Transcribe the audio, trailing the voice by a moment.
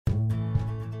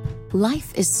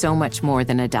Life is so much more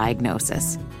than a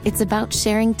diagnosis. It's about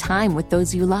sharing time with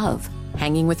those you love,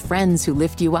 hanging with friends who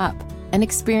lift you up, and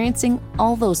experiencing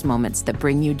all those moments that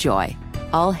bring you joy.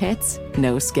 All hits,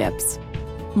 no skips.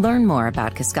 Learn more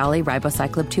about Kisqali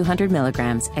Ribociclib 200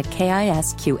 milligrams at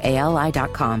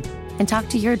KISQALI.com and talk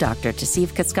to your doctor to see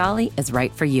if Kisqali is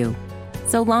right for you.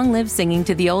 So long live singing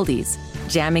to the oldies,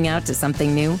 jamming out to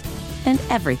something new, and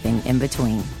everything in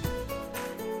between.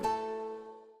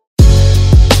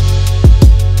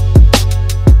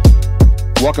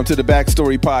 Welcome to the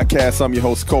Backstory Podcast. I'm your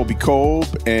host, Colby Kolb.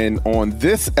 And on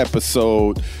this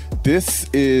episode, I'm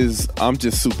just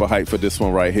super hyped for this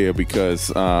one right here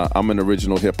because I'm an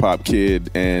original hip-hop kid,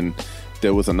 and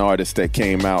there was an artist that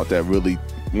came out that really,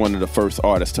 one of the first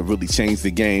artists to really change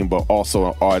the game, but also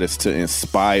an artist to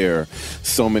inspire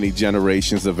so many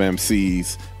generations of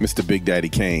MCs, Mr. Big Daddy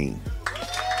Kane.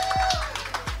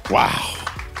 Wow.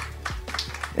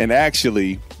 And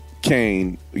actually,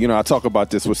 Kane, I talk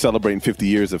about this. We're celebrating 50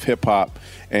 years of hip hop,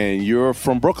 and you're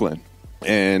from Brooklyn.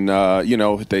 And,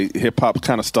 hip hop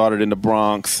kind of started in the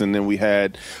Bronx, and then we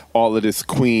had all of this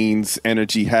Queens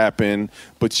energy happen.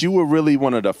 But you were really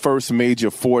one of the first major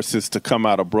forces to come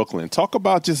out of Brooklyn. Talk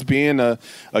about just being a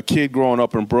kid growing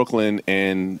up in Brooklyn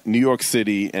and New York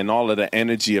City and all of the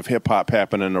energy of hip hop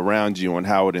happening around you and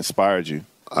how it inspired you.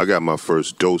 I got my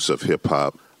first dose of hip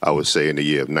hop, I would say, in the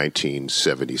year of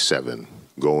 1977.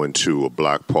 Going to a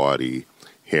block party,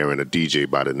 hearing a DJ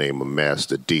by the name of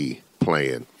Master D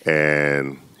playing.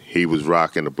 And he was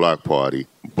rocking the block party,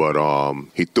 but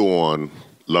he threw on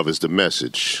Love Is the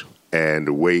Message. And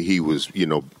the way he was,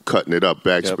 cutting it up,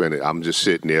 backspinning, yep. I'm just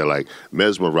sitting there like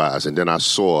mesmerized. And then I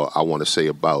saw, I want to say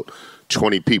about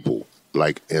 20 people,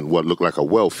 like in what looked like a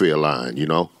welfare line,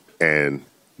 and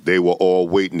they were all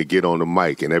waiting to get on the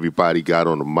mic, and everybody got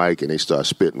on the mic, and they started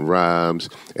spitting rhymes,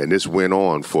 and this went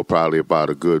on for probably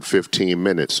about a good 15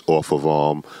 minutes off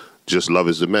of Just Love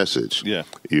Is the Message, yeah,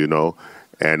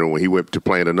 and when he went to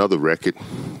playing another record,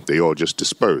 they all just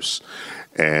dispersed,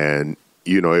 and,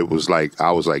 it was like,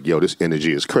 I was like, yo, this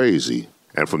energy is crazy,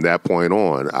 and from that point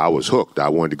on, I was hooked. I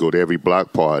wanted to go to every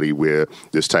block party where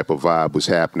this type of vibe was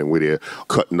happening, where they're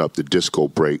cutting up the disco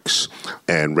breaks,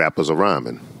 and rappers are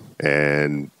rhyming.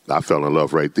 And I fell in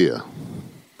love right there.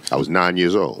 I was 9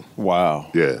 years old. Wow.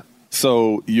 Yeah.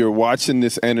 So you're watching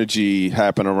this energy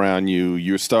happen around you.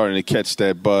 You're starting to catch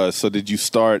that buzz. So did you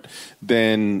start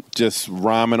then just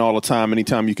rhyming all the time,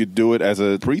 anytime you could do it as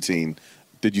a preteen?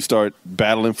 Did you start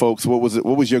battling folks? What was it?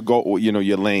 What was your goal,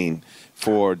 your lane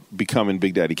for becoming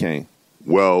Big Daddy Kane?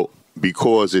 Well,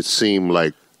 because it seemed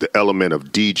like the element of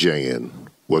DJing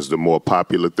was the more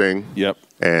popular thing. Yep.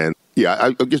 And yeah,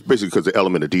 I guess basically because the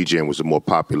element of DJing was the more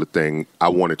popular thing, I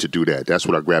wanted to do that. That's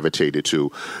what I gravitated to.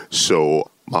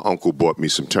 So my uncle bought me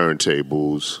some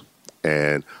turntables,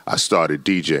 and I started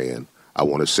DJing, I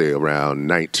want to say around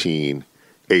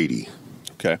 1980.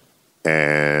 Okay.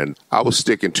 And I was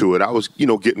sticking to it. I was,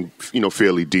 getting,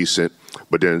 fairly decent.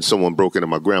 But then someone broke into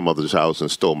my grandmother's house and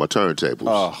stole my turntables.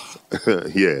 Oh.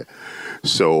 Yeah.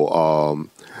 So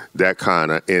that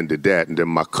kind of ended that. And then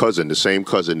my cousin, the same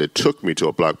cousin that took me to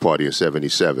a block party in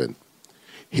 77,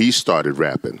 he started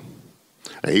rapping.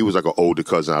 And he was like an older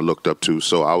cousin I looked up to.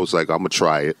 So I was like, I'm going to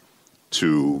try it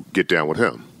to get down with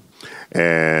him.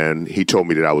 And he told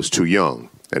me that I was too young.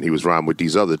 And he was rhyming with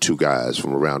these other two guys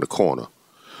from around the corner.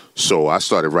 So I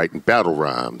started writing battle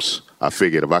rhymes. I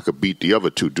figured if I could beat the other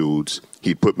two dudes,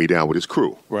 he'd put me down with his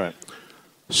crew. Right.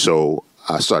 So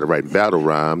I started writing battle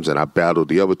rhymes, and I battled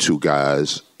the other two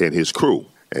guys in his crew.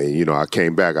 And, I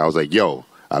came back. I was like, yo,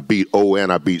 I beat O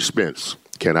and I beat Spence.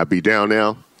 Can I be down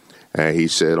now? And he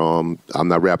said, I'm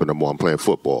not rapping no more. I'm playing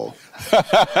football.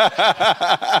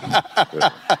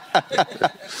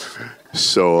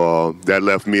 So that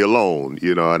left me alone,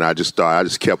 and I just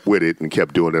kept with it and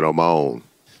kept doing it on my own.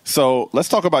 So let's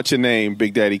talk about your name,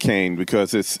 Big Daddy Kane,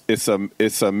 because it's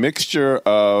a mixture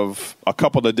of a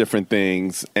couple of different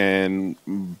things and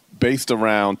based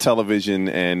around television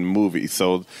and movies.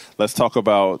 So let's talk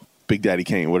about Big Daddy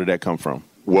Kane. Where did that come from?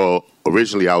 Well,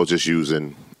 originally I was just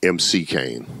using MC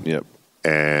Kane. Yep.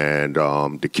 And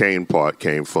the Kane part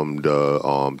came from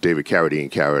the David Carradine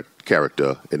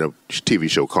character in the TV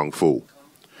show Kung Fu.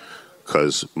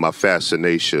 Because my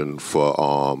fascination for,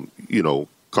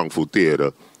 Kung Fu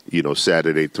theater,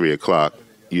 Saturday, 3 o'clock,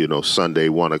 Sunday,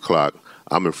 1 o'clock,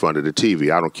 I'm in front of the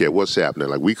TV. I don't care what's happening.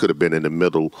 Like, we could have been in the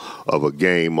middle of a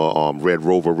game, red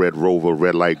rover,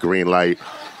 red light, green light.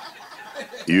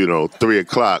 3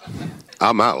 o'clock,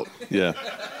 I'm out. Yeah.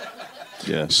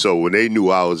 Yeah. So when they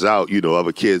knew I was out,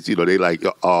 other kids, they like,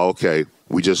 oh, okay,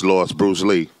 we just lost Bruce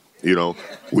Lee.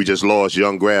 We just lost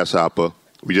Young Grasshopper.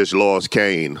 We just lost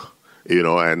Kane. You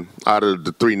know, and out of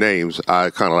the three names,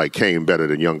 I kind of like Kane better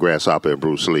than Young Grasshopper and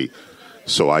Bruce Lee.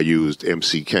 So I used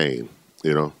MC Kane,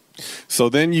 you know. So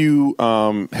then you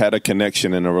had a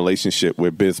connection and a relationship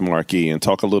with Biz Markie, and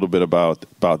talk a little bit about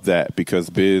that, because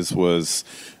Biz was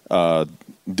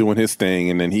doing his thing,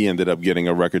 and then he ended up getting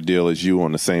a record deal as you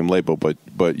on the same label.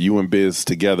 But you and Biz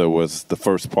together was the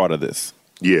first part of this.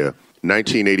 Yeah.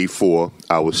 1984,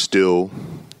 I was still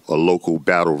a local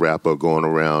battle rapper going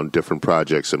around different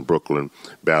projects in Brooklyn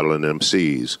battling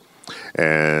MCs.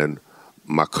 And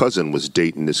my cousin was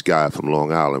dating this guy from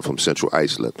Long Island, from Central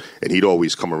Islip. And he'd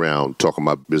always come around talking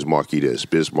about Biz Markie this,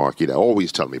 Biz Markie that,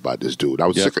 always telling me about this dude. I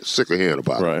was sick of hearing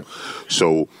about him.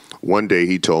 So one day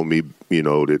he told me, you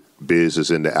know, that Biz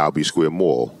is in the Albee Square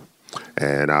Mall.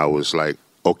 And I was like,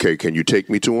 okay, can you take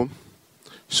me to him?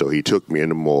 So he took me in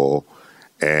the mall.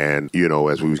 And, you know,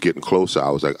 as we was getting closer,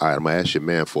 I was like, all right, I'm going to ask your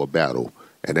man for a battle.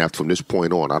 And after, from this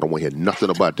point on, I don't want to hear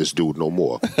nothing about this dude no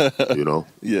more, you know?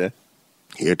 Yeah.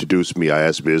 He introduced me. I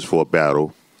asked Biz for a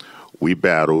battle. We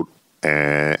battled.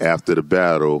 And after the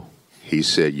battle, he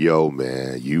said, yo,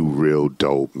 man, you real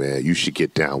dope, man. You should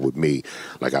get down with me.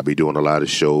 Like, I be doing a lot of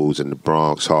shows in the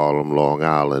Bronx, Harlem, Long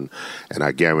Island. And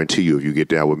I guarantee you, if you get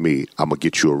down with me, I'm going to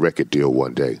get you a record deal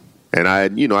one day. And I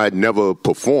had never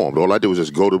performed. All I did was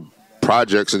just go to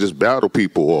projects and just battle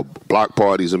people, or block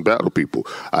parties and battle people.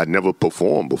 I'd never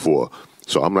performed before.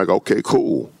 So I'm like, okay,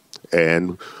 cool.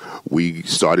 And we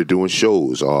started doing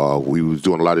shows. We was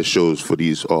doing a lot of shows for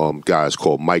these guys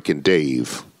called Mike and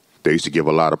Dave. They used to give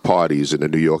a lot of parties in the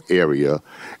New York area,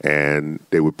 and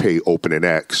they would pay opening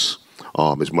acts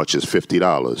as much as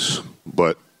 $50.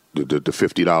 But the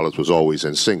 $50 was always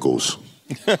in singles.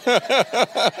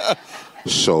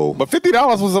 So, but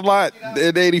 $50 was a lot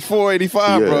in 84,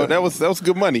 85, bro. That was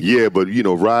good money. Yeah, but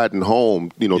riding home,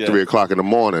 3 o'clock in the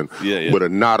morning with a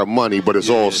knot of money, but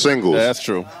it's all singles. That's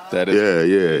true. That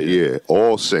is. Yeah.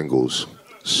 All singles.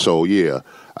 So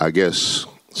I guess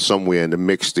somewhere in the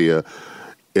mix there,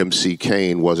 MC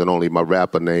Kane wasn't only my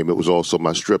rapper name; it was also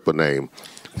my stripper name.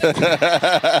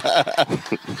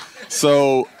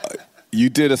 So, you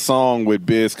did a song with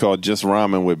Biz called "Just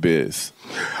Rhyming with Biz."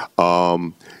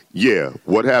 Yeah,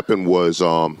 what happened was,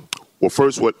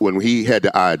 first, when he had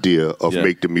the idea of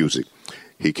Make the Music,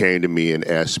 he came to me and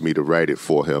asked me to write it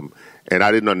for him, and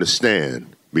I didn't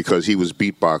understand because he was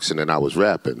beatboxing and I was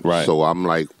rapping. Right. So I'm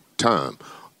like, Tom,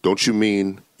 don't you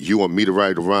mean you want me to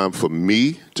write a rhyme for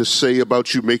me to say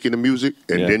about you making the music,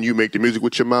 and then you make the music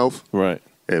with your mouth? Right.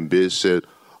 And Biz said,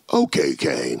 okay,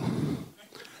 Kane.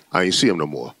 I ain't see him no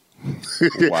more.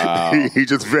 Wow. he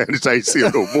just vanished. I ain't see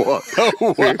him no more.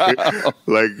 Wow.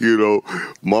 Like,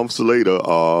 months later,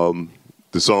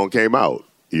 the song came out.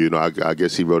 I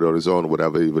guess he wrote it on his own or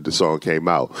whatever, but the song came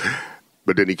out.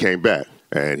 But then he came back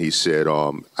and he said,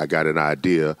 I got an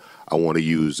idea. I want to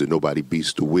use the Nobody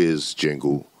Beats the Wiz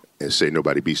jingle and say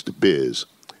Nobody Beats the Biz.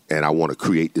 And I want to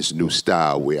create this new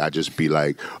style where I just be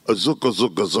like, zucka,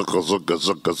 zucka, zucka, zucka,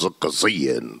 zucka, zucka,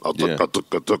 ziyin.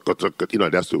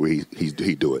 That's the way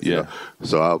he do it. Yeah.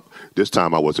 So this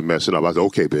time I wasn't messing up. I said,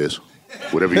 okay, Biz,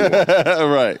 whatever you want.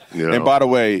 Right. And by the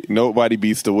way, Nobody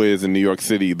Beats the Wiz in New York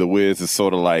City. The Wiz is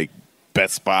sort of like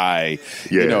Best Buy.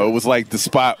 Yeah. It was like the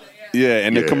spot. Yeah,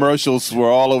 and the commercials were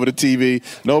all over the TV.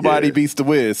 Nobody beats the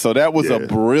Wiz. So that was a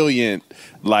brilliant,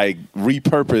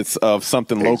 repurpose of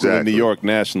something local in New York,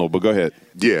 national. But go ahead.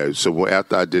 Yeah, so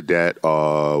after I did that,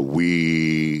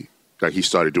 he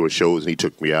started doing shows, and he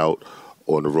took me out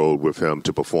on the road with him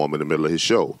to perform in the middle of his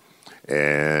show.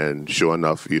 And sure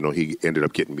enough, he ended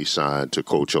up getting me signed to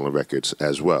Cold Chillin' Records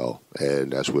as well.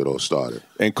 And that's where it all started.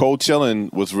 And Cold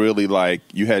Chillin' was really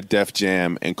you had Def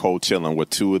Jam and Cold Chillin' were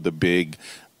two of the big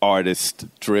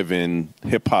artist-driven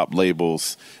hip-hop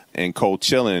labels, and Cold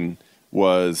Chillin'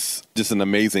 was just an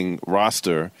amazing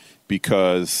roster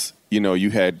because,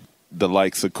 you had the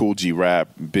likes of Cool G Rap,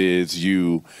 Biz,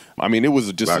 you. I mean, it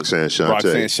was just Roxanne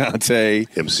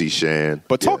Shante, MC Shan.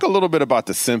 But talk a little bit about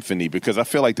the Symphony, because I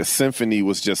feel like the Symphony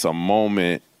was just a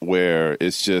moment where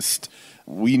it's just,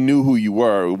 we knew who you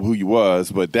were, who you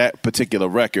was, but that particular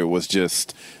record was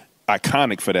just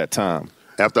iconic for that time.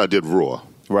 After I did Raw.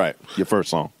 Right, your first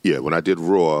song. Yeah, when I did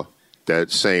Raw,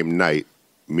 that same night,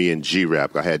 me and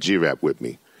G-Rap, I had G-Rap with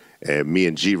me, and me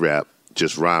and G-Rap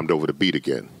just rhymed over the beat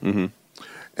again. Mm-hmm.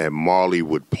 And Marley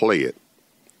would play it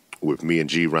with me and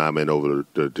G rhyming over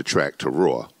the track to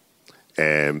Raw.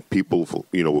 And people,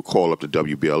 would call up the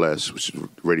WBLS, which is the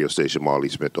radio station Marley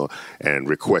Smith on, and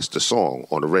request a song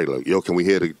on the radio. Yo, can we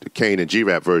hear the Kane and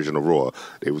G-Rap version of Raw?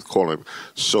 They was calling.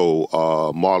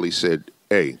 So Marley said,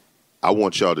 hey, I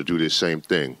want y'all to do this same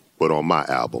thing, but on my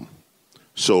album.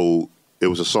 So it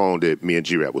was a song that me and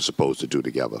G-Rap was supposed to do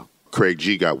together. Craig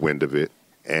G got wind of it,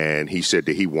 and he said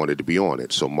that he wanted to be on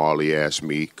it. So Marley asked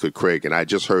me, could Craig, and I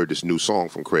just heard this new song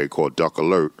from Craig called Duck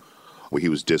Alert, where he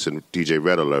was dissing DJ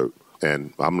Red Alert.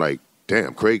 And I'm like,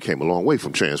 damn, Craig came a long way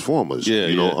from Transformers.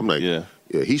 I'm like, yeah,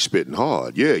 he's spitting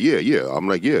hard. Yeah. I'm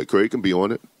like, yeah, Craig can be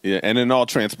on it. Yeah, and in all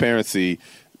transparency,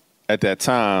 at that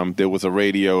time, there was a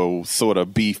radio sort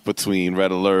of beef between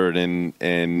Red Alert and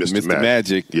Mr.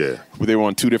 Magic. Yeah. They were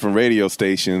on two different radio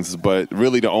stations, but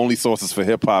really the only sources for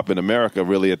hip-hop in America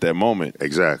really at that moment.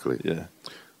 Exactly. Yeah.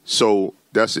 So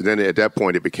then at that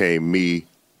point, it became me,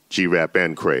 G-Rap,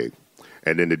 and Craig.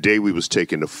 And then the day we was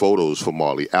taking the photos for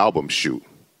Marley album shoot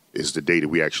is the day that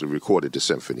we actually recorded the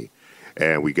symphony.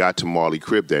 And we got to Marley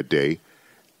crib that day,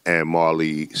 and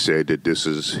Marley said that this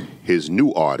is his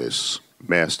new artist,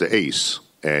 Master Ace,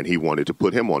 and he wanted to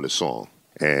put him on the song.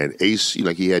 And Ace,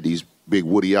 he had these big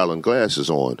Woody Allen glasses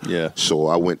on. Yeah. So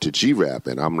I went to G-Rap,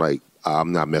 and I'm like,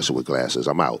 I'm not messing with glasses.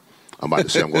 I'm out. I'm about to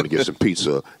say I'm going to get some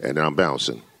pizza, and then I'm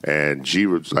bouncing. And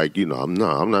G-Rap's like, I'm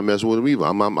not messing with him either.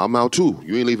 I'm out too.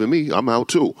 You ain't leaving me. I'm out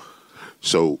too.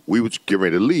 So we were getting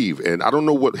ready to leave, and I don't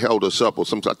know what held us up, or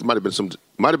something. Might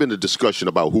have been a discussion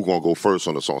about who gonna go first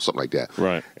on the song, something like that.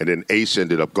 Right. And then Ace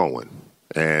ended up going,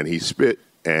 and he spit,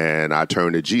 and I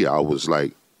turned to G. I was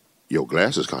like, "Yo,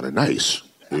 glasses kind of nice,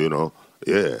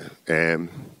 yeah." And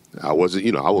I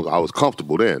wasn't, I was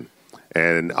comfortable then,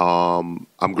 and I'm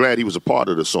glad he was a part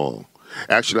of the song.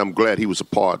 Actually, I'm glad he was a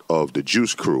part of the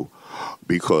Juice Crew,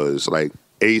 because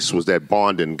Ace was that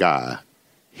bonding guy.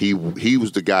 He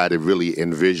was the guy that really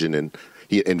envisioned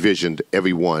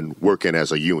everyone working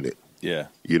as a unit. Yeah.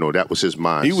 That was his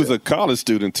mindset. He was a college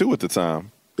student, too, at the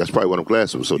time. That's probably why them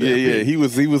glasses were so damn big. Yeah. He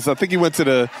was. I think he went to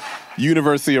the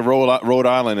University of Rhode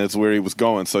Island is where he was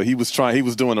going. So he was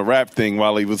doing a rap thing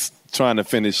while he was trying to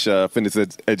finish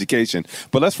education.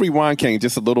 But let's rewind, Kane,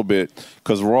 just a little bit,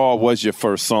 because Raw was your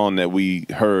first song that we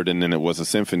heard, and then it was a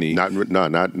symphony.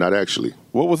 Not actually.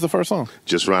 What was the first song?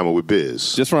 Just Rhyming with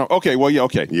Biz. Okay. Well, yeah.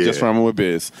 Okay. Yeah. Just Rhyming with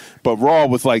Biz. But Raw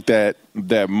was like that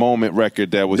moment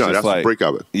record that was that's the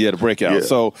breakout. Yeah, the breakout. Yeah.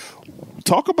 So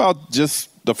talk about just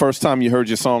the first time you heard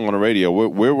your song on the radio.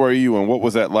 Where were you, and what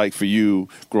was that like for you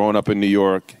growing up in New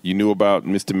York? You knew about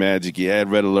Mr. Magic, you had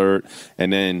Red Alert,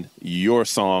 and then your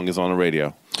song is on the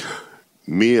radio.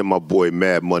 Me and my boy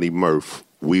Mad Money Murph,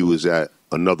 we was at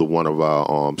another one of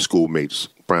our schoolmates,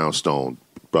 Brownstone,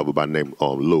 brother by the name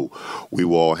of Lou. We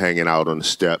were all hanging out on the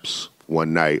steps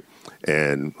one night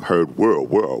and heard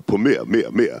World, Premier.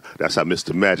 That's how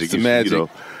Mr. Magic used to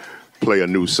play a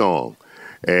new song.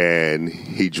 And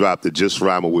he dropped it, Just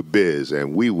Rhyming with Biz,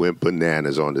 and we went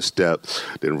bananas on the steps,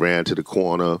 then ran to the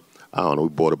corner. I don't know, we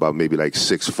bought about maybe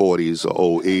 640s or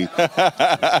OE.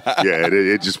 Yeah,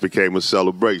 it just became a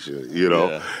celebration,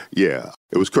 Yeah,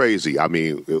 it was crazy. I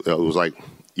mean, it was like,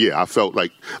 I felt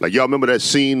like y'all remember that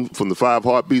scene from the 5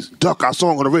 Heartbeats? Duck, our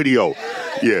song on the radio.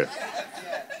 Yeah,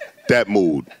 that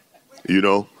mood,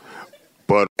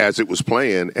 But as it was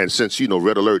playing, and since,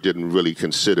 Red Alert didn't really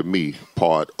consider me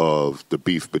part of the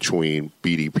beef between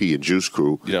BDP and Juice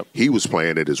Crew, he was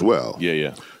playing it as well.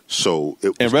 Yeah. So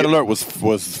Red Alert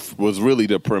was really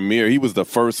the premiere. He was the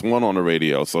first one on the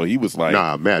radio, so he was like...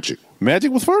 Nah, Magic.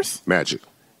 Magic was first? Magic.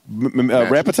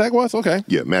 Rap Attack was? Okay.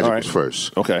 Yeah, Magic was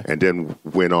first. Okay. And then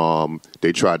when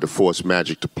they tried to force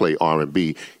Magic to play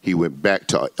R&B, he went back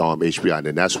to HBI, and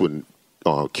then that's when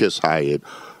Kiss hired...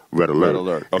 Red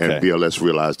Alert. Okay. And BLS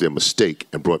realized their mistake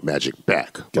and brought Magic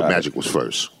back. But Magic was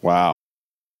first. Wow.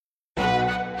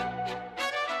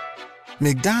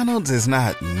 McDonald's is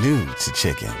not new to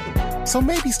chicken. So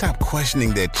maybe stop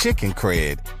questioning their chicken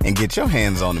cred and get your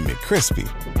hands on the McCrispy.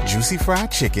 Juicy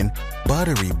fried chicken,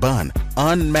 buttery bun,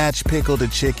 unmatched pickle to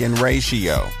chicken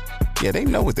ratio. Yeah, they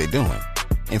know what they're doing.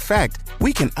 In fact,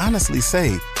 we can honestly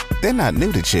say they're not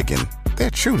new to chicken. They're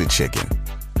true to chicken.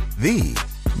 The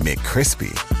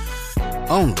McCrispy.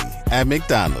 Only at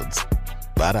McDonald's.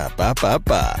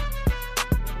 Ba-da-ba-ba-ba.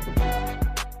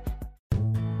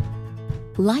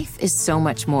 Life is so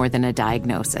much more than a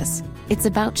diagnosis. It's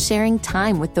about sharing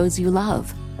time with those you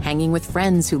love, hanging with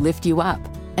friends who lift you up,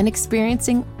 and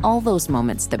experiencing all those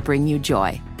moments that bring you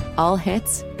joy. All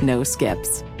hits, no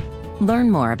skips.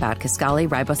 Learn more about Kisqali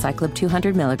Ribociclib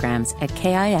 200 milligrams at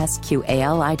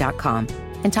KISQALI.com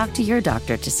and talk to your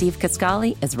doctor to see if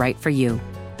Kisqali is right for you.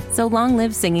 So long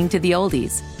live singing to the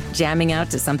oldies, jamming out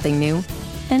to something new,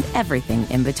 and everything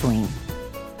in between.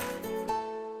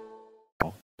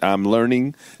 I'm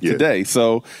learning today.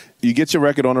 So you get your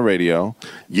record on the radio.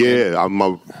 Yeah,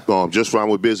 I'm Just Rhyme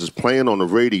with Business playing on the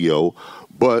radio,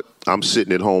 but I'm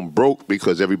sitting at home broke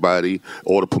because everybody,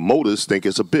 all the promoters think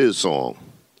it's a Biz song.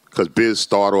 because Biz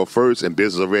started off first, and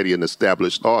Biz is already an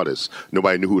established artist.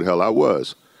 Nobody knew who the hell I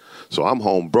was. So I'm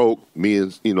home broke. Me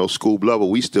and, Scoob Lover,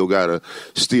 we still got to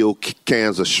steal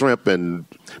cans of shrimp and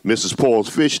Mrs. Paul's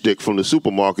fish stick from the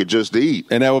supermarket just to eat.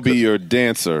 And that would be your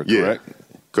dancer, correct? Yeah,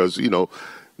 because,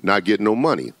 not getting no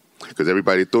money. Because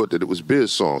everybody thought that it was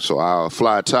Biz's song. So our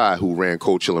Fly Ty, who ran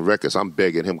Cold Chillin' Records, I'm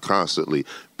begging him constantly,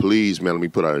 please, man, let me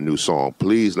put out a new song.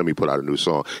 Please let me put out a new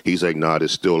song. He's like, nah,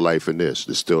 there's still life in this.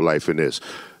 There's still life in this.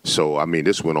 So,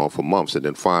 this went on for months. And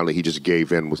then finally he just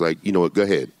gave in, was like, you know what, go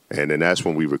ahead. And then that's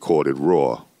when we recorded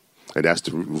Raw. And that's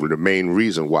the main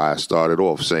reason why I started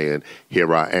off saying,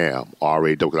 here I am,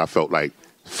 R.A. because I felt like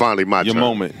finally my your turn.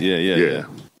 Moment. Yeah.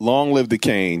 Long Live the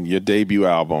Kane, your debut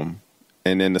album.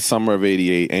 And then the summer of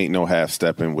 '88, Ain't No Half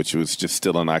Steppin', which was just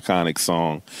still an iconic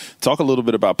song. Talk a little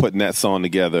bit about putting that song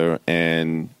together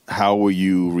and how were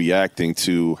you reacting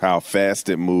to how fast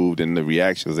it moved and the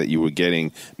reactions that you were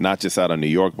getting, not just out of New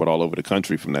York, but all over the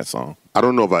country from that song. I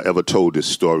don't know if I ever told this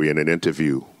story in an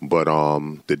interview, but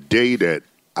the day that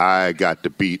I got the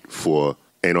beat for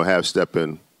Ain't No Half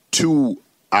Steppin', 2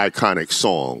 iconic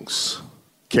songs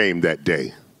came that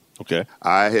day. Okay.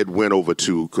 I had went over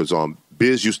to, because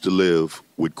Biz used to live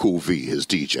with Cool V, his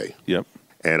DJ. Yep.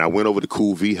 And I went over to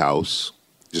Cool V house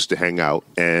just to hang out,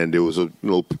 and there was a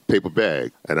little paper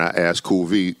bag. And I asked Cool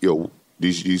V,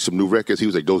 these some new records? He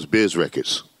was like, those Biz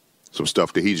records, some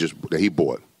stuff that he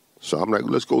bought. So I'm like,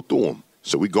 let's go through them.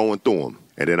 So we going through them.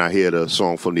 And then I hear the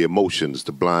song from The Emotions,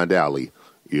 The Blind Alley,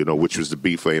 which was the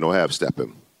beat for Ain't No Half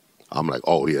Steppin'. I'm like,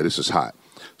 oh, yeah, this is hot.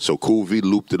 So Cool V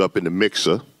looped it up in the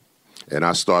mixer, and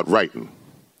I start writing.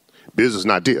 Biz is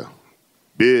not there.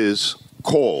 Biz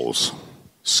calls,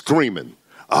 screaming,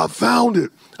 I found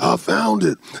it. I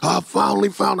finally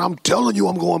found it. I'm telling you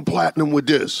I'm going platinum with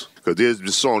this. Because there's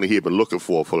this song that he had been looking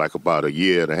for like about a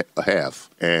year and a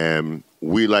half. And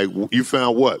we like, you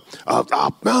found what? I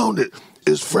found it.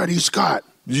 It's Freddie Scott.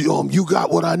 You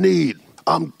got what I need.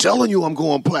 I'm telling you I'm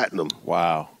going platinum.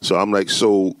 Wow. So I'm like,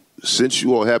 so since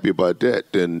you all happy about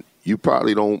that, then you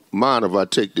probably don't mind if I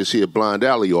take this here Blind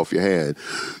Alley off your hand.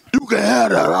 You can have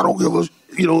that. I don't give a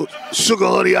sugar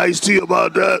honey iced tea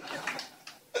about that.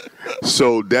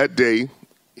 So that day,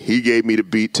 he gave me the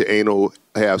beat to Ain't No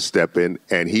Half Steppin',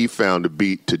 and he found the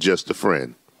beat to Just a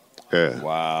Friend. Yeah.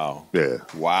 Wow. Yeah.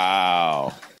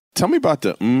 Wow. Tell me about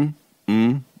the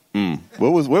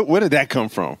Where did that come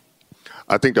from?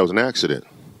 I think that was an accident,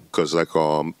 because like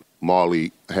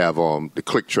Marley have the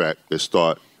click track that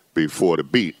start before the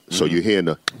beat, so you're hearing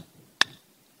the,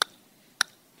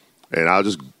 and I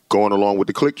was just going along with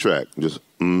the click track, just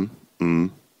Yeah.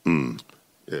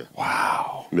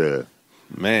 Wow. Yeah.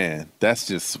 Man, that's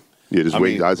just... Yeah, just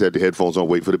wait. I just had the headphones on,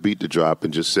 wait for the beat to drop,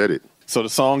 and just said it. So the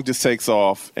song just takes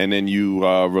off, and then you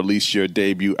release your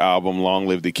debut album, Long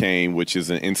Live the Kane, which is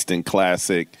an instant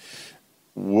classic.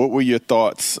 What were your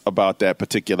thoughts about that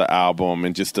particular album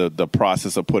and just the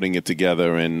process of putting it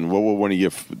together, and what were one of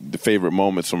your favorite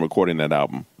moments from recording that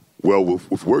album? Well,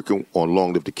 with working on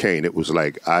Long Live the Kane, it was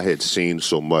like I had seen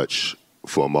so much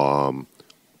from,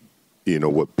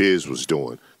 what Biz was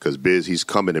doing. Because Biz, he's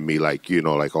coming to me like,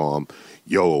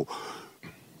 yo,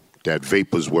 that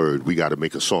Vapors word, we got to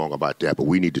make a song about that. But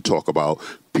we need to talk about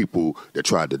people that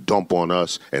tried to dump on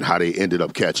us and how they ended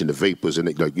up catching the vapors. And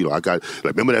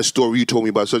remember that story you told me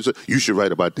about? So you should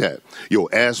write about that. Yo,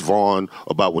 ask Vaughn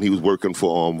about when he was working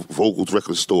for Vogel's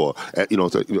record store,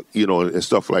 and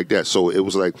stuff like that. So it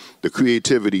was like the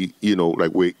creativity,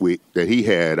 that he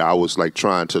had. I was like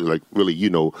trying to really,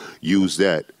 use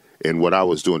that. And what I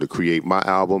was doing to create my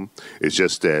album is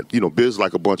just that, Biz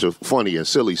like a bunch of funny and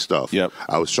silly stuff. Yep.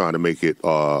 I was trying to make it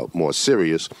more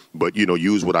serious, but,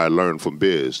 use what I learned from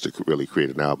Biz to really create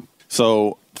an album.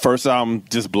 So first album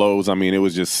just blows. I mean, it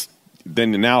was just, then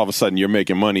now all of a sudden you're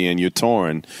making money and you're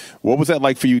touring. What was that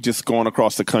like for you just going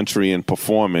across the country and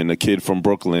performing, a kid from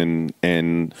Brooklyn,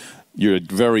 and you're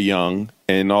very young,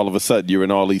 and all of a sudden you're in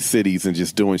all these cities and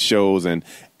just doing shows and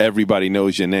everybody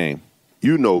knows your name?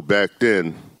 Back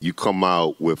then, you come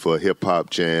out with a hip-hop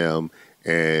jam,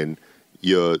 and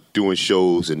you're doing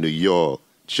shows in New York,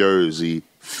 Jersey,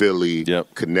 Philly,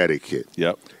 Connecticut.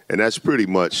 Yep. And that's pretty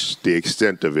much the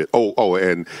extent of it. Oh,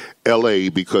 and L.A.,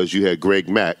 because you had Greg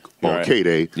Mack on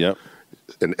K-Day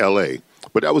in L.A.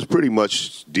 But that was pretty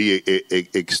much the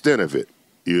extent of it,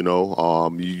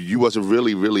 You wasn't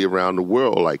really around the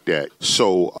world like that.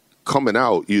 So coming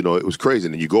out, it was crazy.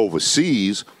 And then you go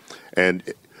overseas, and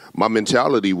my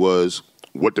mentality was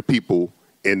what the people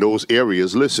in those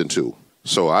areas listen to.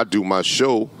 So I do my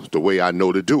show the way I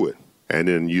know to do it. And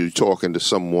then you're talking to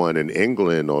someone in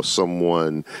England or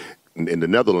someone in the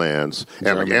Netherlands,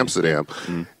 and like Amsterdam,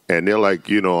 and they're like,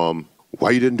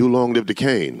 why you didn't do Long Live the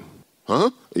Kane?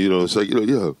 Huh? You know, it's like, you know,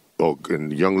 yeah. Oh,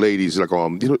 and young ladies like,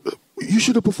 you know, you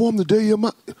should have performed The Day of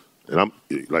My... And I'm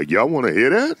like, y'all want to hear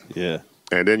that? Yeah.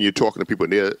 And then you're talking to people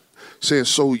and they're saying,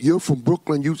 so you're from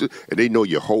Brooklyn, and they know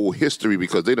your whole history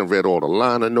because they done read all the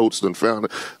liner notes and found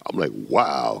it. I'm like,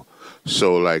 wow.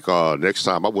 So, like, next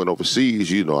time I went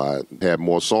overseas, you know, I had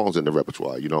more songs in the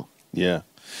repertoire, you know? Yeah.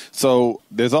 So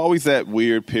there's always that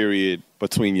weird period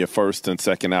between your first and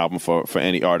second album for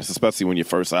any artist, especially when your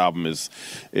first album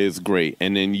is great.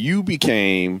 And then you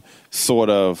became sort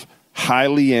of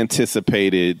highly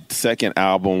anticipated second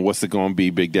album. What's it going to be,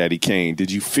 Big Daddy Kane?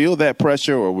 Did you feel that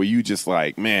pressure, or were you just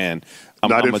like, man,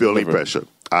 I didn't feel any pressure.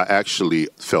 I actually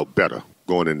felt better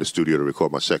going in the studio to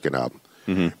record my second album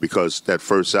because that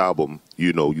first album,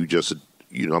 you know,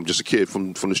 I'm just a kid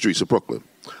from the streets of Brooklyn.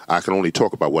 I can only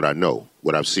talk about what I know,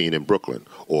 what I've seen in Brooklyn,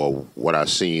 or what I've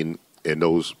seen in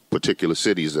those particular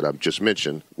cities that I've just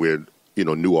mentioned where, you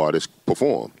know, new artists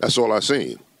perform. That's all I've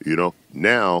seen, you know.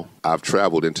 Now I've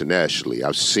traveled internationally.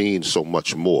 I've seen so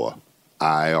much more.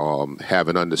 I have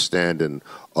an understanding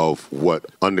of what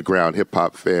underground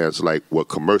hip-hop fans like, what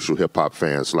commercial hip-hop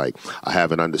fans like. I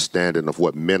have an understanding of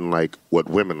what men like, what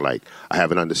women like. I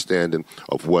have an understanding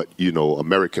of what, you know,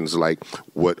 Americans like,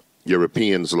 what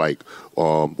Europeans like,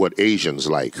 what Asians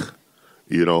like,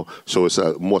 you know. So it's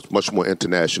a much more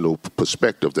international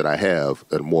perspective that I have,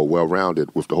 and more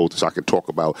well-rounded with the whole, so I can talk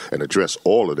about and address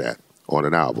all of that on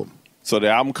an album. So the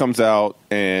album comes out,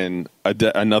 and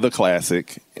another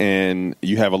classic, and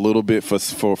you have a little bit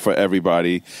for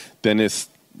everybody. Then it's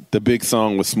the big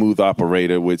song with Smooth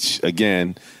Operator, which,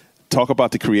 again, talk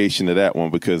about the creation of that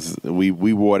one, because we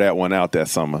wore that one out that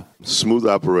summer. Smooth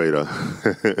Operator.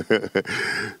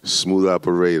 Smooth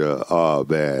Operator, oh,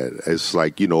 man. It's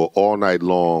like, you know, All Night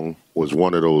Long was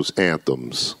one of those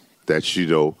anthems that, you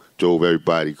know, drove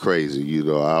everybody crazy. You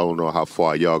know, I don't know how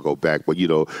far y'all go back, but, you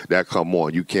know, that come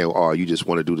on. You can't, you just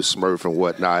want to do the Smurf and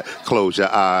whatnot, close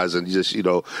your eyes, and just, you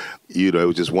know, it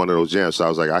was just one of those jams. So I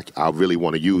was like, I really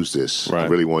want to use this. Right. I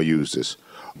really want to use this.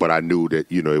 But I knew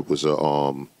that, you know, it was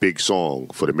a big song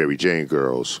for the Mary Jane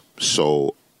Girls.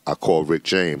 So I called Rick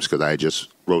James because I just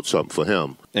wrote something for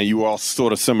him. And you were all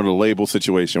sort of similar to label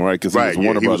situation, right? Because right,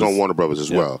 he was on Warner Brothers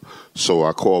as well. So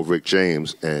I called Rick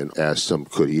James and asked him,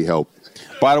 could he help?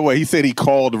 By the way, he said he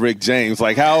called Rick James.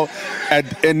 Like, how,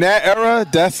 in that era,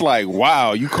 that's like,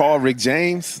 wow, you called Rick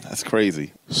James? That's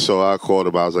crazy. So I called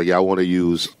him. I was like, yeah, I want to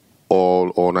use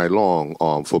All Night Long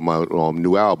for my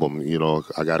new album. You know,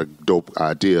 I got a dope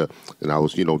idea, and I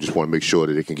was, you know, just want to make sure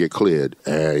that it can get cleared.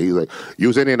 And he's like,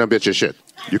 use any of them bitches shit.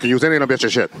 You can use any of them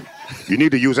bitches shit. You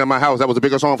need to use In My House. That was a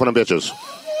bigger song for them bitches.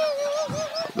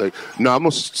 Like, no, I'm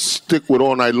going to stick with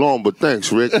All Night Long, but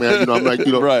thanks, Rick, man. You know, I'm like,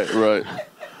 you know. Right.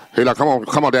 Hey, like, come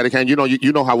on, Daddy Kane. You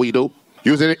know how we do.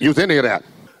 Use any of that.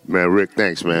 Man, Rick,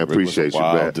 thanks, man. Appreciate you,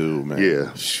 man. Dude, man.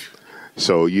 Yeah.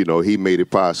 So, you know, he made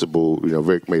it possible, you know,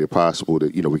 Rick made it possible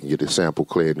that, you know, we can get the sample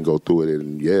cleared and go through it,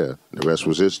 and yeah, the rest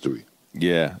was history.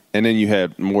 Yeah. And then you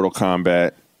had Mortal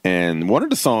Kombat, and one of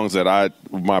the songs that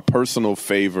my personal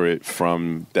favorite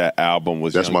from that album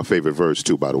was... That's my favorite verse,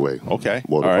 too, by the way. Okay.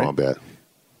 Mortal Kombat.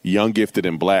 Young, Gifted,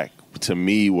 and Black, to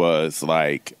me, was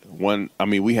like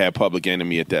we had Public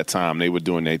Enemy at that time. They were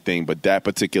doing their thing, but that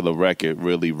particular record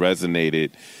really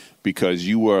resonated because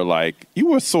you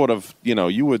were sort of, you know,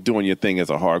 you were doing your thing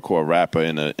as a hardcore rapper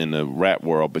in the rap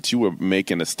world, but you were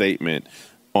making a statement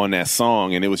on that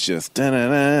song, and it was just and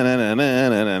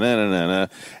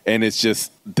it's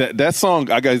just that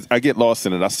song. I get lost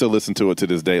in it. I still listen to it to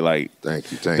this day. Like,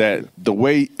 thank you. The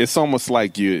way it's almost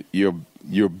like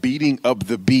you're beating up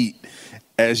the beat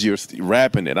as you're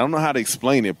rapping it. I don't know how to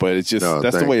explain it, but it's just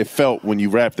that's the way it felt when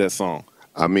you rapped that song.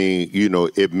 I mean, you know,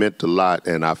 it meant a lot,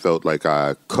 and I felt like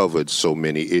I covered so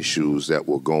many issues that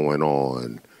were going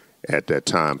on at that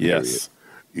time period. Yes.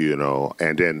 You know,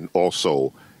 and then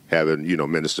also having, you know,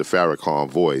 Minister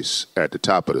Farrakhan's voice at the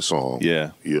top of the song.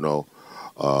 Yeah. You know,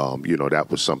 that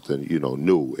was something, you know,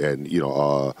 new, and, you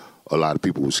know, a lot of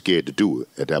people were scared to do it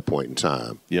at that point in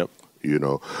time. Yep. You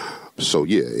know. So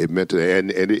yeah, it meant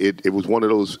and it was one of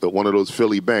those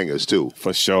Philly bangers too.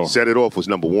 For sure. Set It Off was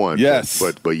number one. Yes.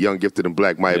 But Young, Gifted, and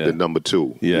Black might have been number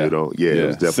two. Yeah. You know. Yeah. It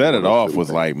was definitely Set It Off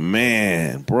was like,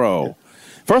 man, bro. Yeah.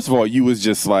 First of all, you was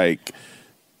just like,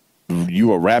 you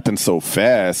were rapping so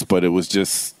fast, but it was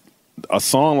just a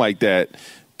song like that.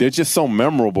 They're just so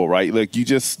memorable, right? Like, you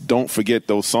just don't forget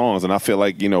those songs. And I feel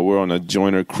like, you know, we're on a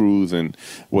Joyner cruise, and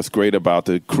what's great about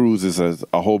the cruise is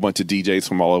a whole bunch of DJs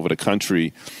from all over the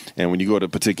country. And when you go to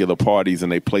particular parties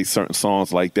and they play certain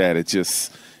songs like that, it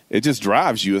just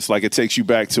drives you. It's like it takes you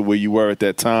back to where you were at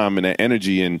that time and that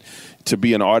energy. And to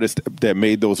be an artist that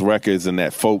made those records and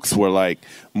that folks were like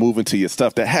moving to your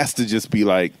stuff, that has to just be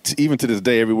like, even to this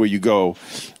day, everywhere you go,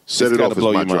 Set It Off is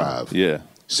my drive. Yeah.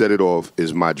 Set It Off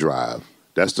is my drive.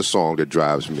 That's the song that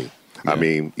drives me. Yeah. I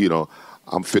mean, you know,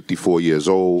 I'm 54 years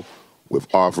old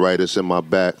with arthritis in my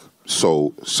back.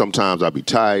 So sometimes I'll be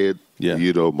tired,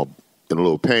 you know, in a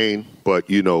little pain. But,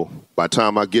 you know, by the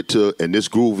time I get to, and this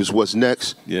groove is what's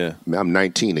next, man, I'm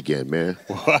 19 again, man.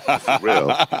 For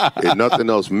real. And nothing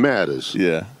else matters.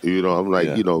 Yeah. You know, I'm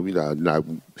like, you know,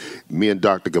 me and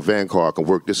Dr. Gavankar can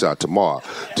work this out tomorrow.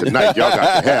 Tonight, y'all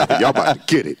got to have it. Y'all about to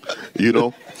get it, you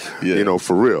know? You know,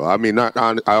 for real. I mean,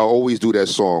 I always do that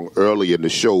song early in the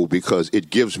show because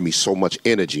it gives me so much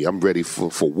energy. I'm ready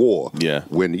for war. Yeah.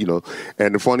 When, you know,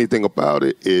 and the funny thing about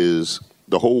it is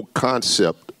the whole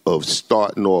concept of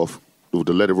starting off with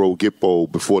the Let It Roll, Get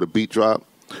Bold before the beat drop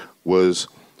was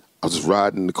I was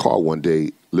riding in the car one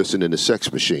day listening to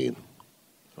Sex Machine.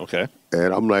 Okay.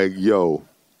 And I'm like, yo,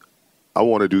 I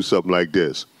want to do something like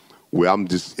this where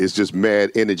it's just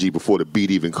mad energy before the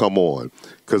beat even come on.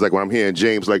 Because like when I'm hearing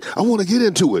James like, I want to get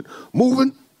into it.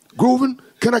 Moving, grooving,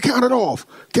 can I count it off?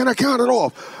 Can I count it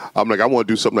off? I'm like, I want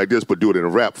to do something like this, but do it in a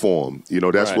rap form. You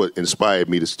know, that's what inspired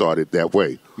me to start it that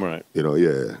way. Right. You know,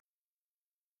 yeah.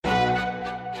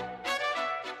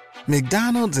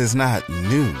 McDonald's is not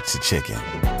new to chicken.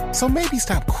 So maybe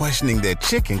stop questioning their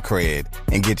chicken cred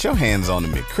and get your hands on the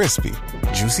McCrispy.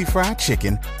 Juicy fried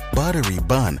chicken, buttery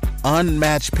bun,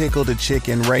 unmatched pickle to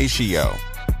chicken ratio.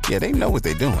 Yeah, they know what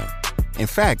they're doing. In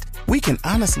fact, we can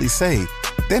honestly say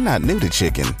they're not new to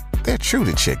chicken. They're true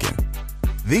to chicken.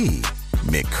 The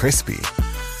McCrispy.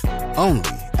 Only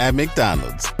at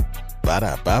McDonald's.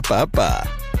 Ba-da-ba-ba-ba.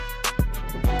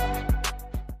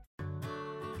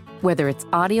 Whether it's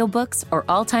audiobooks or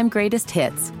all-time greatest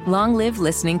hits, long live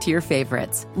listening to your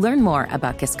favorites. Learn more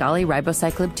about Kisqali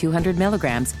Ribociclib 200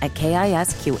 milligrams at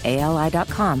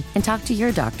KISQALI.com and talk to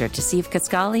your doctor to see if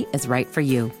Kisqali is right for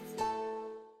you.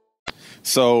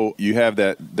 So you have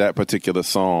that particular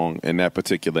song and that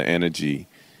particular energy,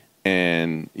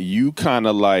 and you kind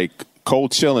of like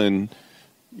Cold Chillin',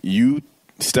 you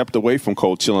stepped away from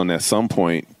Cold Chillin' at some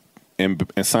point and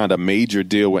signed a major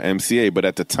deal with MCA, but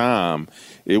at the time,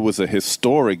 it was a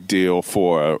historic deal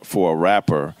for a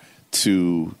rapper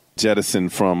to jettison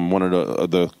from one of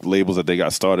the labels that they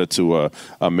got started to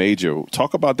a major.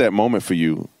 Talk about that moment for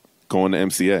you going to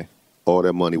MCA. All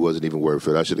that money wasn't even worth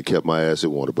it. I should have kept my ass at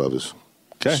Warner Brothers.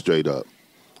 Okay. Straight up.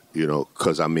 You know,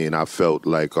 because, I mean, I felt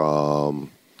like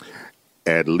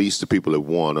at least the people at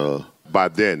Warner by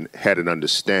then had an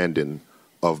understanding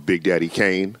of Big Daddy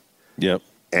Kane. Yep.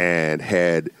 And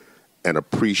had an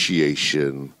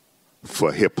appreciation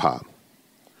for hip-hop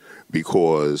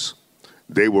because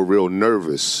they were real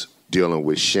nervous dealing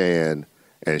with Shan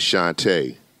and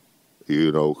Shantae,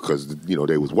 you know, because, you know,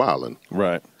 they was wilding.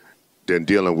 Right. Then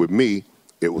dealing with me,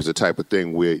 it was the type of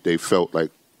thing where they felt like,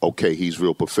 okay, he's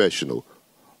real professional.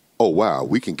 Oh, wow,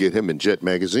 we can get him in Jet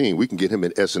Magazine. We can get him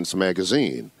in Essence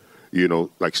Magazine. You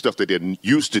know, like stuff that they're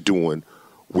used to doing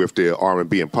with their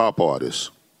R&B and pop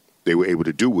artists. They were able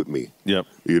to do with me. Yep.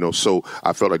 You know, so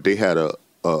I felt like they had a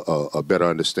better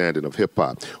understanding of hip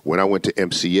hop. When I went to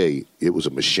MCA, it was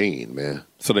a machine, man.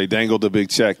 So they dangled a big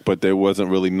check, but there wasn't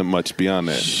really much beyond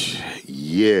that.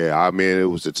 Yeah, I mean,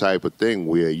 it was the type of thing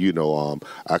where, you know,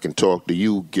 I can talk to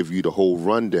you, give you the whole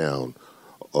rundown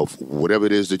of whatever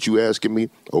it is that you asking me.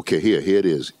 Okay, here it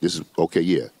is. This is okay.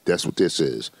 Yeah, that's what this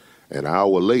is. An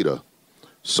hour later,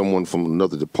 someone from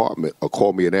another department will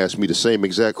call me and ask me the same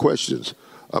exact questions.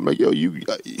 I'm like, yo, you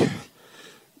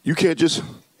can't just,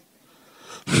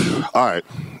 all right,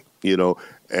 you know,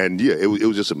 and yeah, it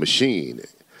was just a machine.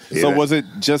 So was it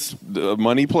just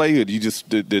money play, or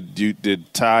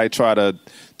did Ty try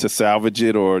to salvage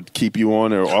it or keep you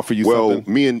on or offer you something?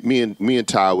 Well, me and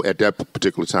Ty at that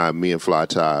particular time, me and Fly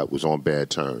Ty was on bad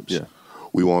terms. Yeah,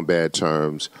 we were on bad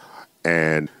terms,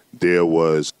 and there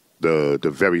was the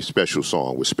very special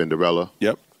song with Spinderella.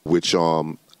 Yep, which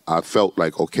I felt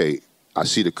like, okay, I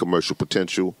see the commercial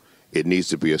potential. It needs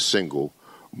to be a single,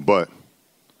 but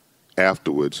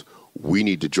afterwards, we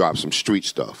need to drop some street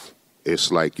stuff. It's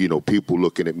like, you know, people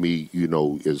looking at me, you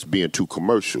know, as being too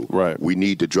commercial. Right. We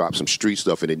need to drop some street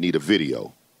stuff, and it need a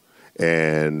video.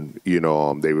 And, you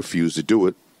know, they refused to do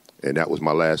it, and that was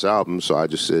my last album, so I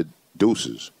just said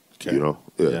deuces, okay. You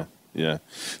know? Yeah.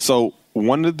 So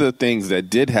one of the things that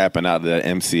did happen out of that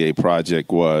MCA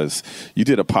project was you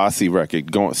did a posse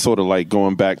record,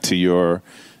 going back to your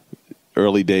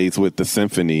early days with the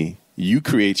symphony. You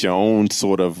create your own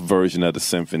sort of version of the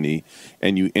symphony,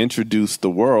 and you introduce the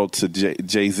world to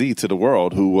Jay-Z, to the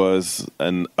world, who was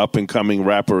an up-and-coming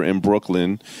rapper in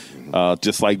Brooklyn,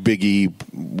 just like Biggie,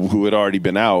 who had already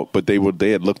been out, but they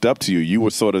had looked up to you. You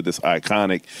were sort of this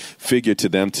iconic figure to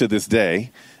them to this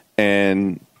day,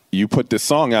 and you put this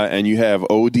song out, and you have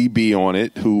ODB on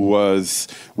it, who was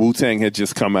Wu-Tang had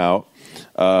just come out.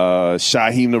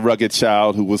 Shaheem the Rugged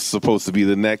Child, who was supposed to be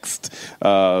the next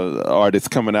artist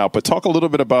coming out. But talk a little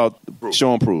bit about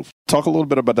Show 'Em Proof. Talk a little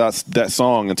bit about that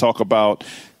song, and talk about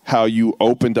how you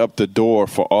opened up the door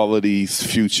for all of these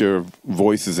future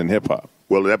voices in hip-hop.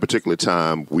 Well, at that particular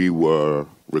time, we were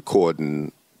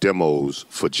recording demos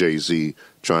for Jay-Z,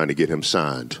 trying to get him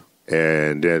signed.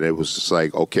 And then it was just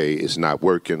like, okay, it's not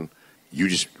working. You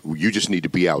just need to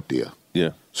be out there.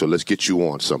 Yeah. So let's get you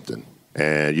on something.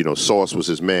 And, Sauce was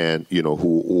his man,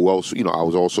 who also, I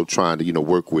was also trying to,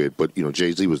 work with. But,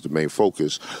 Jay-Z was the main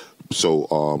focus. So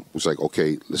it was like,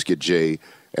 okay, let's get Jay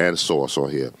and Sauce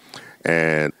on here.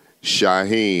 And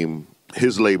Shaheem,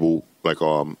 his label, like,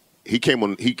 he came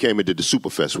and did the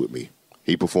Superfest with me.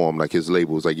 He performed, like, his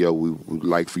label was like, yo, we would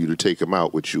like for you to take him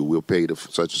out with you. We'll pay the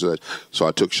such and such. So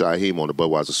I took Shaheem on the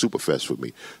Budweiser Superfest with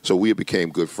me. So we became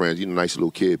good friends. Nice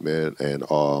little kid, man. And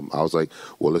I was like,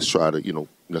 well, let's try to,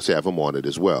 let's have him on it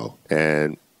as well.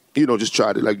 And, just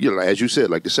try to, like, as you said,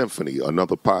 like the symphony,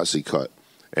 another posse cut.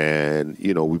 And,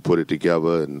 we put it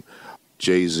together, and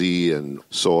Jay-Z and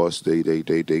Sauce,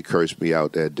 they cursed me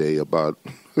out that day about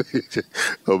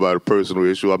a personal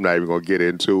issue I'm not even going to get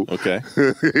into. Okay.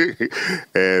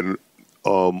 And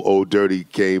Old Dirty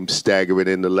came staggering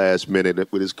in the last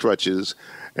minute with his crutches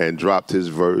and dropped his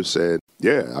verse. And,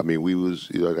 yeah, I mean, we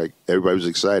was, like, everybody was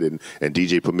excited. And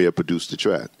DJ Premier produced the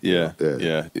track. Yeah.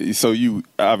 So you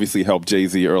obviously helped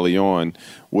Jay-Z early on.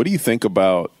 What do you think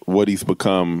about what he's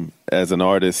become as an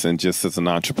artist and just as an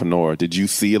entrepreneur? Did you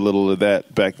see a little of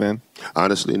that back then?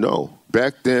 Honestly, no.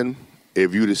 Back then,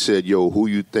 if you'd have said, yo, who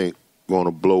you think going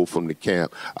to blow from the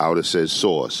camp, I would have said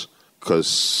Sauce, because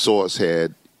Sauce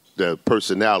had the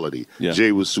personality. Yeah.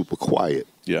 Jay was super quiet.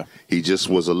 Yeah. He just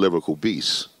was a lyrical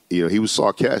beast. He was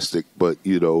sarcastic, but,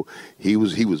 he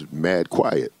was mad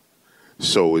quiet.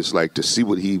 So it's like to see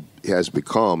what he has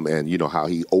become and, how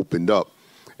he opened up,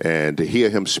 and to hear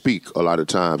him speak a lot of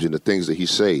times and the things that he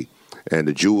say and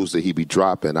the jewels that he be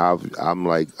dropping. I'm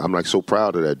like so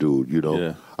proud of that dude,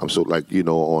 Yeah. I'm so like,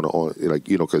 on like,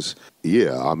 because,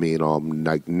 yeah, I mean,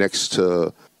 like next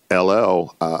to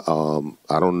LL,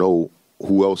 I don't know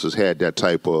who else has had that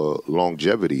type of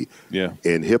longevity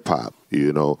in hip hop,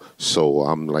 So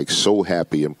I'm like so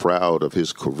happy and proud of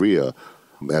his career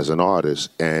as an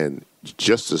artist, and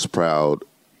just as proud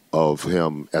of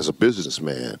him as a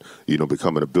businessman,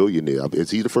 becoming a billionaire.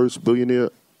 Is he the first billionaire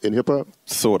in hip hop?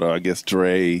 Sort of. I guess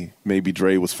maybe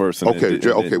Dre was first. Then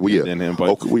him,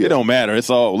 but it don't matter. It's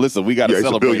all, listen, we got to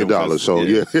celebrate $1 billion. So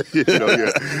yeah.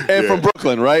 And from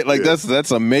Brooklyn, right? Like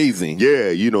that's amazing.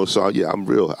 Yeah, so yeah, I'm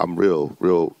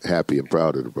real happy and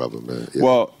proud of the brother, man. Yeah.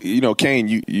 Well,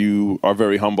 Kane, you are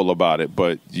very humble about it,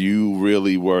 but you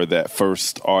really were that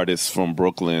first artist from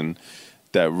Brooklyn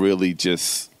that really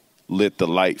just lit the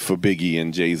light for Biggie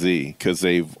and Jay-Z, because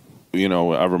they've,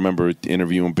 I remember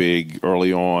interviewing Big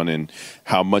early on and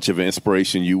how much of an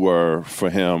inspiration you were for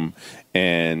him,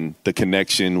 and the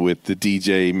connection with the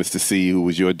DJ, Mr. C, who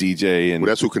was your DJ. And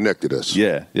well, that's who connected us.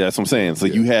 Yeah, that's what I'm saying. So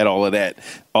you had all of that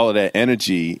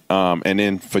energy. And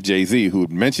then for Jay-Z, who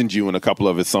mentioned you in a couple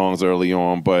of his songs early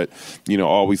on, but,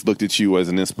 always looked at you as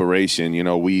an inspiration.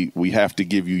 We have to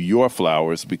give you your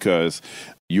flowers, because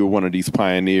you're one of these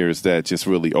pioneers that just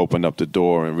really opened up the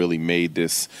door and really made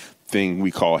this thing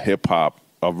we call hip hop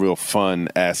a real fun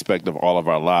aspect of all of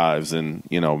our lives. And,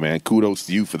 man, kudos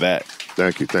to you for that.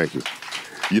 Thank you.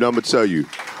 I'm going to tell you,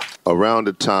 around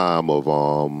the time of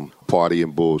Party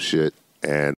and Bullshit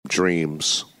and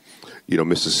Dreams,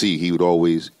 Mr. C, he would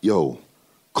always, yo,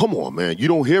 come on, man, you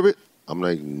don't hear it? I'm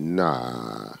like,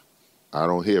 nah, I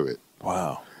don't hear it.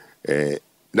 Wow. And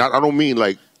I don't mean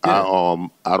like I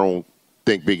don't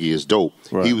think Biggie is dope.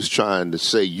 Right. He was trying to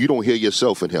say, you don't hear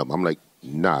yourself in him. I'm like,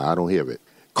 nah, I don't hear it.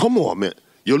 Come on, man.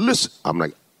 Yo, listen. I'm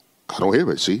like, I don't hear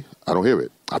it, see? I don't hear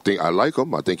it. I think I like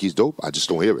him. I think he's dope. I just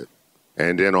don't hear it.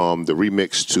 And then the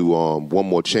remix to One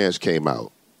More Chance came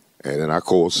out. And then I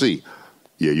called C.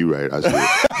 Yeah, you're right. I see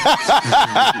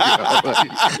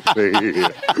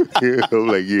it. I'm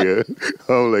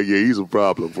like, yeah, he's a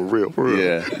problem, for real.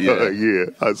 Yeah. Yeah,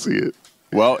 I see it.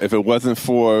 Well, if it wasn't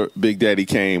for Big Daddy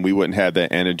Kane, we wouldn't have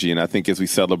that energy. And I think as we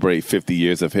celebrate 50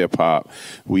 years of hip-hop,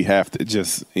 we have to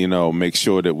just, make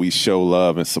sure that we show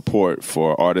love and support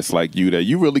for artists like you, that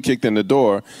you really kicked in the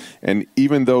door. And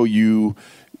even though it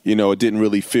didn't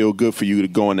really feel good for you to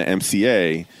go into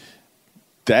MCA,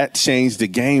 that changed the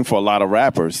game for a lot of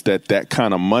rappers, that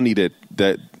kind of money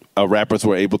that rappers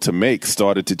were able to make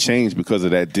started to change because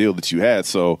of that deal that you had.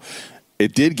 So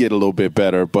it did get a little bit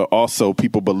better, but also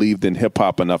people believed in hip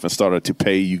hop enough and started to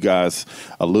pay you guys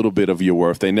a little bit of your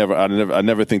worth. I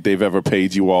never think they've ever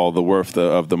paid you all the worth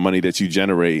of the money that you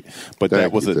generate. But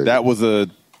that was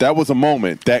a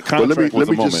moment. That contract was a moment. Let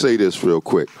me just say this real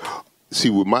quick. See,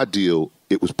 with my deal,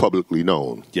 it was publicly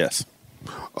known. Yes.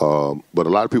 But a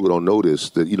lot of people don't know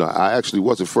this, that, I actually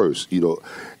wasn't first.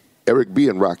 Eric B.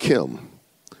 and Rakim,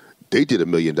 they did $1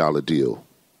 million deal.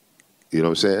 You know what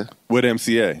I'm saying? With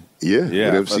MCA. Yeah, with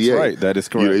MCA. That's right. That is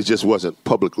correct. It just wasn't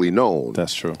publicly known.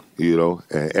 That's true.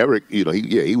 And Eric,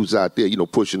 he was out there,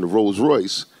 pushing the Rolls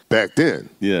Royce back then.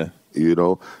 Yeah.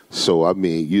 So I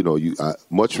mean,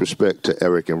 much respect to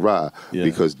Eric and Ra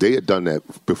because they had done that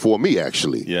before me,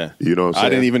 actually. Yeah, you know what I'm saying? I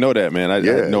didn't even know that, man. I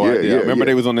had no idea. I remember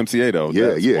they was on MCA though.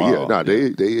 Yeah. Nah,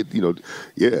 they,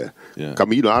 yeah. I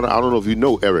mean, I don't know if you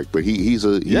know Eric, but he's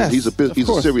a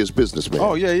serious businessman.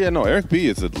 Oh yeah. No, Eric B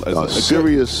is a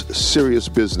serious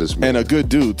businessman and a good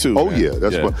dude too. Oh man. yeah,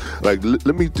 that's what. Like,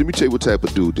 let me tell you what type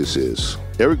of dude this is.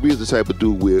 Eric B is the type of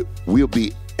dude where we'll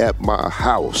be at my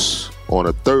house on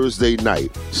a Thursday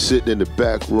night, sitting in the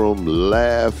back room,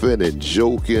 laughing and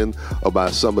joking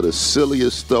about some of the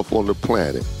silliest stuff on the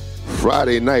planet.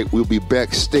 Friday night, we'll be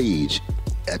backstage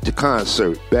at the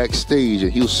concert, backstage,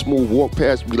 and he'll smooth walk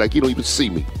past me like he don't even see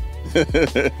me.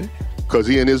 Because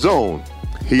he in his zone.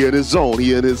 He in his zone.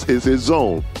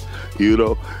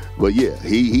 But yeah,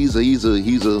 he's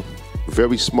a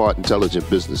very smart, intelligent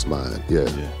business mind. Yeah.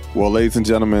 Well, ladies and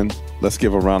gentlemen, let's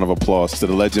give a round of applause to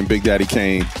the legend Big Daddy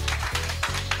Kane.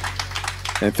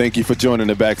 And thank you for joining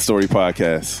the Backstory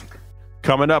Podcast.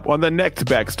 Coming up on the next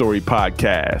Backstory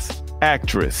Podcast,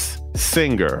 actress,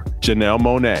 singer, Janelle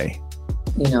Monáe.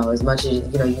 As much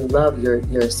as, you love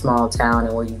your small town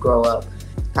and where you grow up,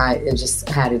 I just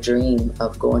had a dream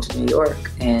of going to New York.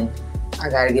 And I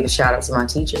got to give a shout out to my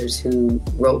teachers who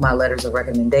wrote my letters of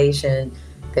recommendation.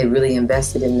 They really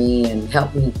invested in me and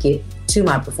helped me get to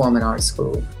my performing arts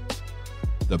school.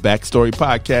 The Backstory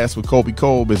Podcast with Colby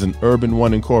Kolb is an Urban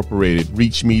One Incorporated,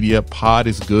 Reach Media, Pod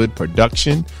is Good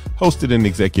production, hosted and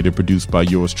executive produced by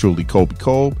yours truly, Colby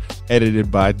Kolb, edited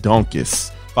by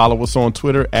Donkus. Follow us on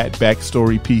Twitter at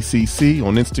BackstoryPCC,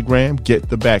 on Instagram, Get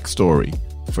the Backstory.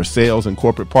 For sales and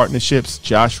corporate partnerships,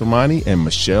 Josh Romani and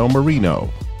Michelle Marino.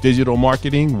 Digital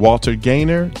marketing, Walter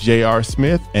Gaynor, J.R.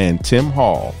 Smith, and Tim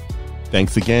Hall.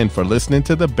 Thanks again for listening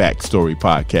to the Backstory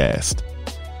Podcast.